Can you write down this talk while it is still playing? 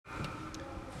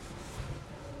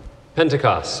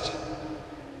Pentecost,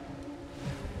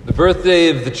 the birthday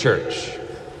of the Church.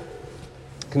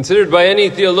 Considered by any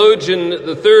theologian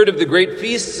the third of the great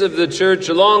feasts of the Church,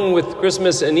 along with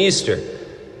Christmas and Easter,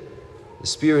 the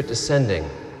Spirit descending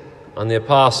on the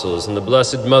apostles and the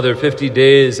Blessed Mother 50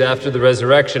 days after the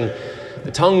resurrection,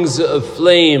 the tongues of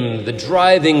flame, the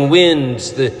driving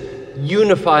winds, the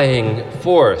unifying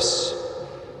force,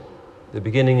 the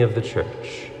beginning of the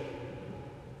Church.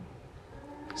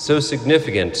 So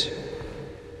significant,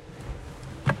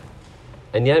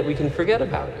 and yet we can forget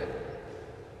about it.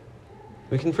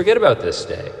 We can forget about this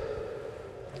day.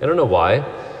 I don't know why.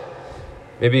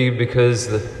 Maybe because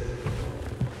the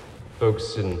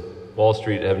folks in Wall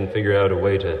Street haven't figured out a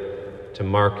way to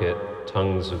market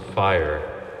tongues of fire.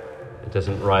 It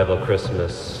doesn't rival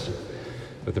Christmas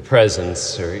with the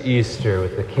presents or Easter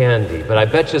with the candy. But I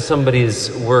bet you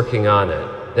somebody's working on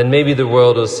it. Then maybe the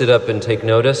world will sit up and take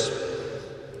notice.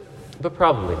 But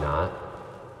probably not.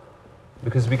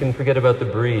 Because we can forget about the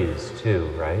breeze too,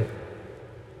 right?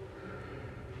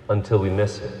 Until we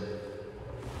miss it.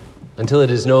 Until it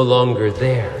is no longer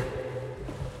there.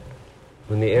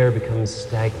 When the air becomes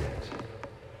stagnant.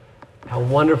 How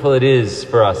wonderful it is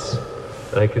for us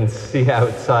that I can see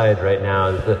outside right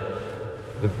now.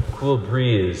 The cool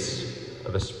breeze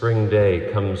of a spring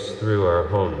day comes through our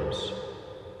homes.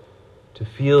 To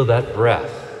feel that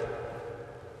breath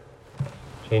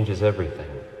changes everything.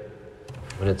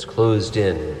 When it's closed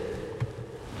in,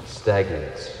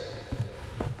 stagnates.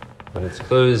 When it's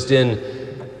closed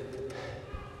in,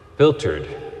 filtered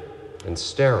and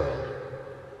sterile.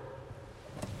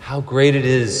 How great it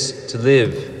is to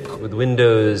live with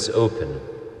windows open.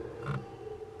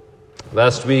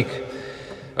 Last week,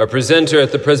 our presenter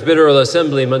at the Presbyteral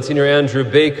Assembly, Monsignor Andrew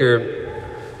Baker,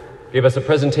 gave us a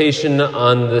presentation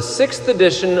on the 6th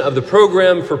edition of the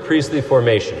Program for Priestly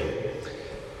Formation.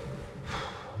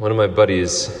 One of my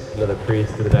buddies, another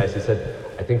priest of the diocese, said,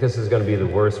 I think this is going to be the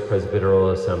worst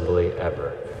Presbyteral Assembly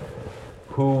ever.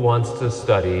 Who wants to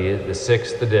study the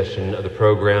 6th edition of the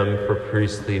Program for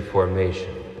Priestly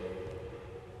Formation?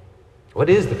 What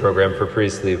is the Program for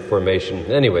Priestly Formation?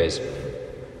 Anyways,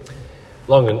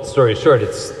 long story short,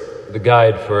 it's the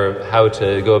guide for how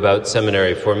to go about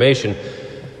seminary formation.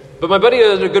 But my buddy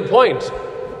had a good point.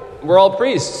 We're all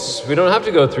priests. We don't have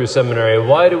to go through seminary.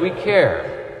 Why do we care?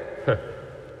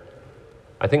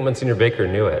 I think Monsignor Baker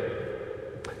knew it.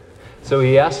 So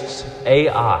he asks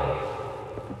AI,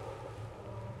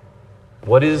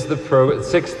 what is the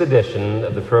 6th edition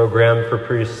of the Program for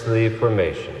Priestly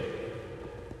Formation?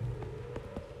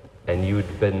 And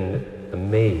you'd been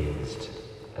amazed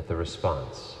at the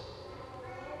response.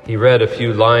 He read a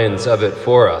few lines of it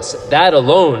for us. That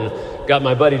alone got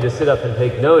my buddy to sit up and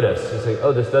take notice. He's like,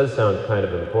 oh, this does sound kind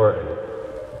of important.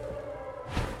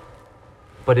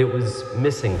 But it was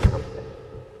missing something.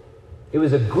 It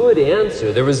was a good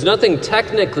answer. There was nothing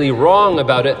technically wrong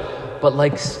about it, but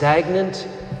like stagnant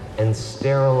and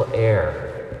sterile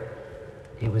air,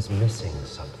 it was missing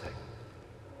something.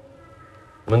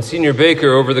 Monsignor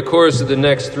Baker, over the course of the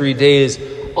next 3 days,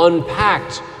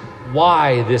 unpacked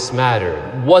why this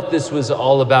mattered, what this was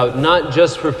all about, not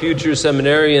just for future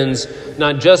seminarians,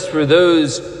 not just for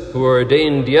those who were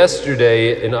ordained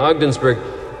yesterday in Ogdensburg,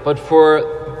 but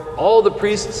for all the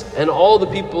priests and all the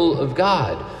people of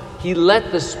God. He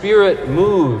let the Spirit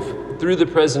move through the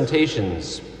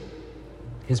presentations.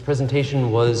 His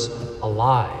presentation was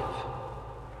alive.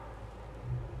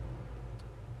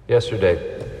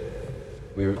 Yesterday,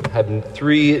 we had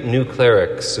 3 new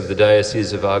clerics of the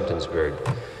Diocese of Ogdensburg.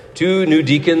 2 new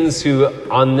deacons who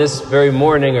on this very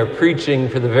morning are preaching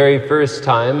for the very first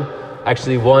time.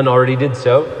 Actually, one already did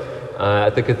so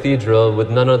at the cathedral with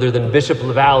none other than Bishop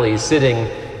Lavallee sitting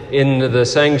in the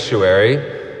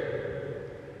sanctuary.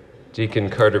 Deacon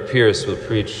Carter Pierce will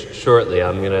preach shortly.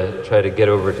 I'm going to try to get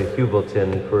over to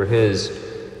Hubleton for his.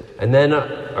 And then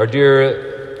our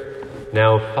dear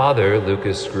now Father,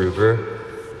 Lucas Gruber,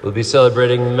 will be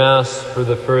celebrating Mass for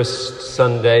the first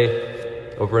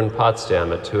Sunday over in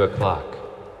Potsdam at 2 o'clock.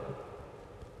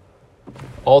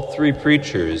 All 3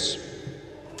 preachers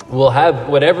will have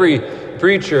what every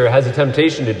preacher has a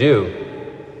temptation to do.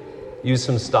 Use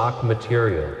some stock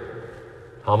material.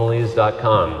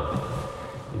 Homilies.com.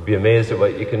 You'd be amazed at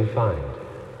what you can find.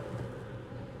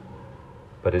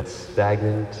 But it's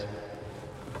stagnant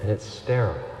and it's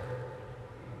sterile.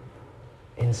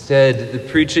 Instead, the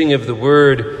preaching of the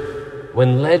Word,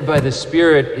 when led by the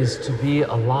Spirit, is to be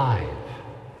alive.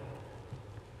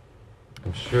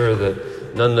 I'm sure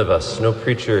that none of us, no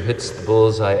preacher hits the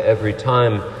bullseye every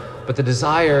time, but the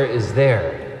desire is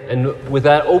there. And with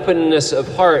that openness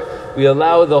of heart, we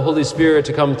allow the Holy Spirit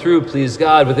to come through, please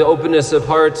God. With the openness of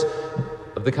heart,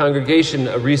 of the congregation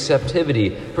a receptivity,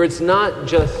 for it's not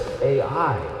just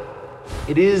AI.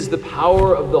 It is the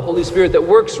power of the Holy Spirit that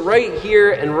works right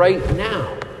here and right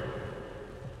now.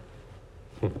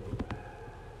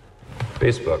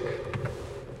 Facebook.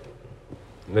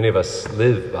 Many of us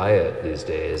live by it these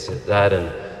days, that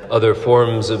and other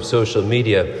forms of social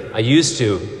media. I used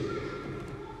to,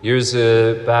 years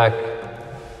back,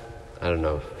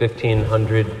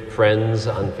 1,500 friends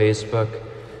on Facebook.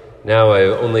 Now I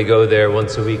only go there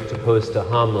once a week to post a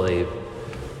homily.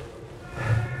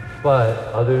 But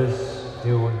others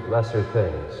do lesser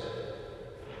things.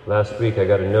 Last week I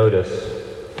got a notice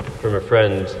from a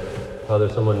friend, Father,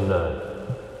 someone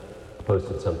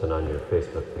posted something on your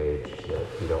Facebook page that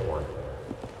you don't want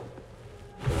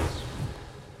there. It was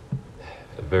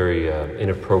a very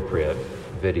inappropriate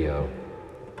video.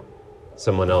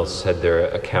 Someone else had their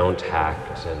account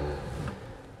hacked, and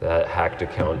that hacked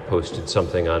account posted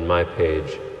something on my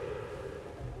page.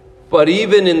 But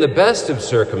even in the best of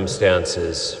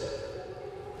circumstances,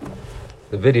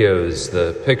 the videos,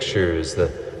 the pictures, the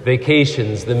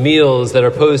vacations, the meals that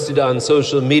are posted on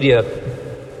social media,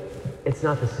 it's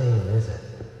not the same, is it?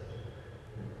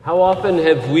 How often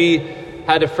have we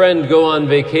had a friend go on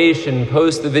vacation,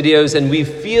 post the videos, and we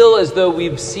feel as though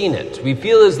we've seen it. We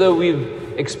feel as though we've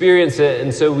experienced it,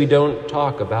 and so we don't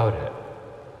talk about it.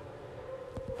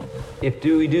 If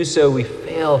we do so, we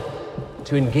fail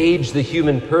to engage the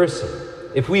human person.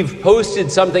 If we've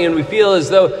posted something and we feel as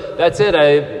though, that's it,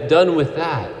 I'm done with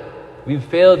that, we've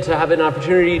failed to have an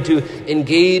opportunity to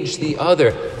engage the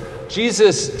other.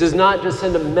 Jesus does not just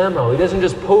send a memo. He doesn't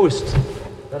just post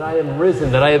that I am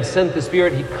risen, that I have sent the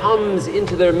Spirit. He comes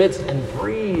into their midst and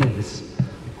breathes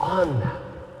on them.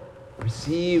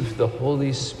 Receive the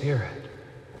Holy Spirit,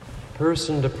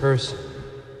 person to person,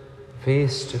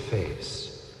 face to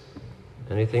face.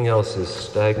 Anything else is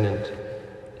stagnant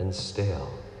and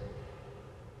stale.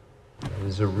 It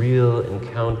is a real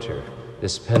encounter,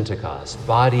 this Pentecost,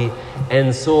 body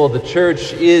and soul. The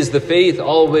church is, the faith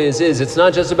always is. It's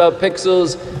not just about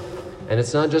pixels, and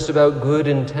it's not just about good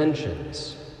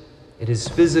intentions. It is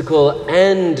physical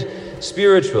and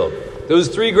spiritual. Those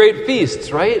three great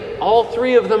feasts, right? All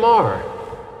three of them are.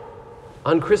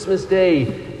 On Christmas Day,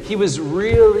 he was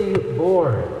really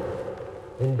born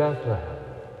in Bethlehem.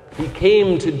 He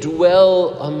came to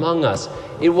dwell among us.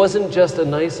 It wasn't just a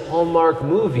nice Hallmark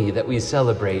movie that we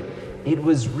celebrate. It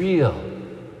was real,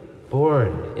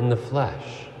 born in the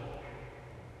flesh.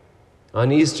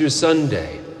 On Easter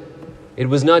Sunday, it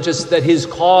was not just that his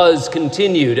cause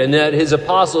continued and that his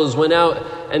apostles went out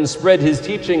and spread his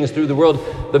teachings through the world.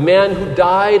 The man who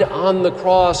died on the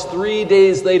cross 3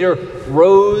 days later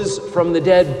rose from the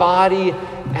dead, body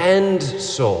and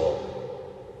soul.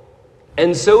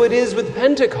 And so it is with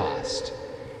Pentecost.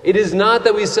 It is not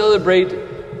that we celebrate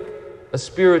a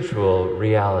spiritual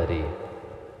reality,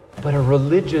 but a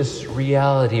religious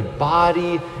reality,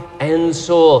 body and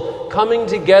soul, coming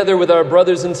together with our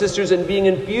brothers and sisters and being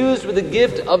infused with the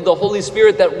gift of the Holy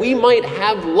Spirit that we might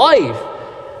have life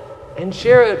and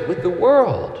share it with the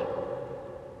world.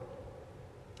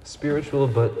 Spiritual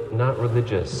but not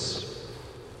religious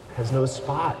has no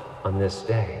spot on this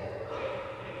day,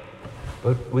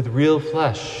 but with real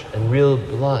flesh and real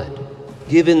blood,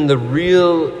 given the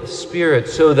real Spirit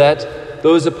so that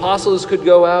those apostles could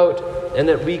go out and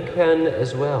that we can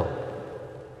as well.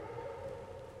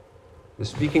 The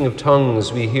speaking of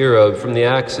tongues we hear of from the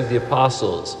Acts of the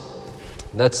Apostles,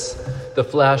 that's the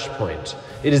flashpoint.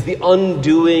 It is the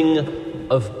undoing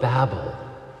of Babel.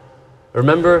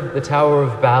 Remember the Tower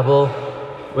of Babel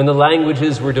when the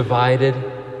languages were divided?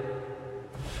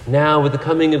 Now, with the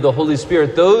coming of the Holy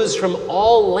Spirit, those from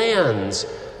all lands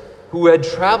who had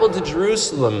traveled to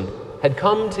Jerusalem had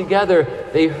come together.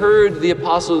 They heard the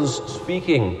apostles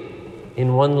speaking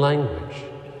in one language,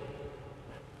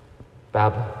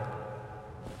 Babel.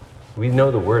 We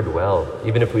know the word well,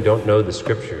 even if we don't know the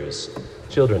scriptures.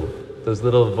 Children, those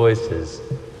little voices,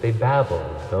 they babble,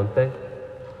 don't they?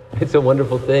 It's a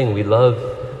wonderful thing. We love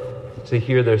to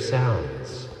hear their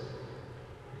sounds.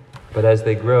 But as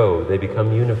they grow, they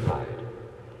become unified.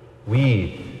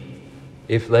 We,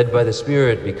 if led by the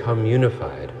Spirit, become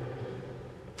unified.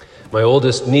 My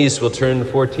oldest niece will turn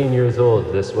 14 years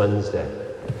old this Wednesday.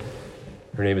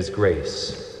 Her name is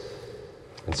Grace.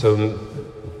 And so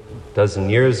a dozen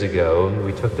years ago,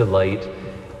 we took delight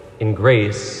in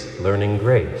Grace learning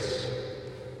grace,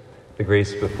 the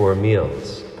grace before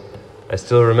meals. I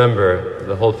still remember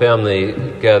the whole family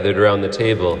gathered around the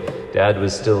table. Dad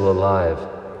was still alive.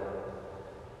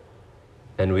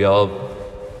 And we all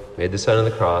made the sign of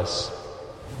the cross,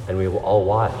 and we all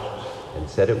watched and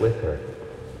said it with her.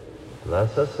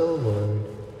 Bless us, O Lord,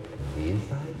 These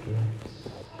thy gifts,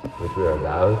 which we are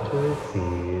about to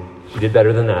receive. She did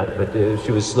better than that, but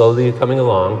she was slowly coming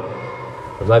along.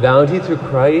 Of thy bounty through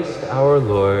Christ our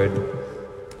Lord.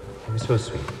 It was so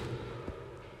sweet.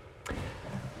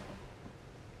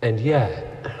 And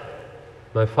yet,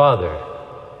 my father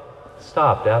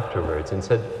stopped afterwards and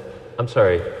said, I'm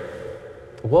sorry,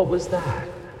 what was that?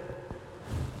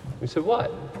 We said,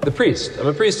 what? The priest. I'm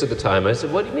a priest at the time. I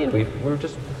said, what do you mean? We were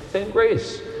just saying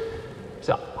grace.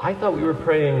 So I thought we were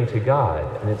praying to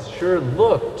God, and it sure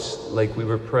looked like we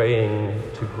were praying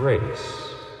to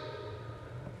grace.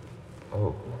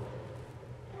 Oh.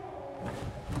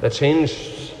 That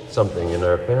changed something in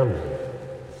our family.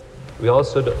 We all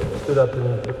stood up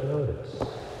and took notice.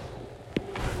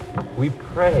 We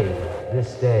pray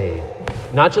this day,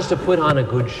 not just to put on a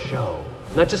good show,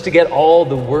 not just to get all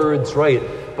the words right,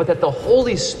 but that the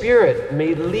Holy Spirit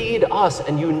may lead us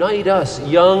and unite us,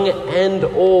 young and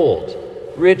old,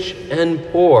 rich and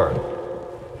poor.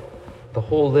 The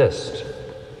whole list,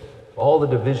 all the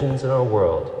divisions in our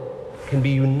world, can be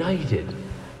united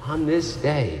on this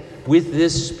day with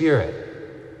this Spirit.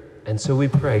 And so we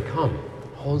pray, come,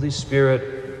 Holy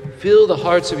Spirit, fill the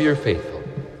hearts of your faithful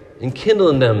and kindle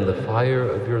in them the fire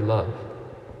of your love.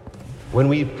 When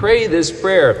we pray this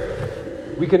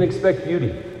prayer, we can expect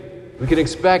beauty. We can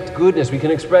expect goodness. We can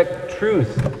expect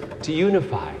truth to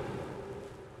unify.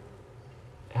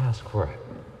 Ask for it.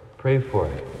 Pray for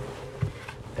it.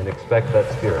 And expect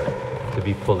that Spirit to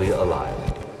be fully alive.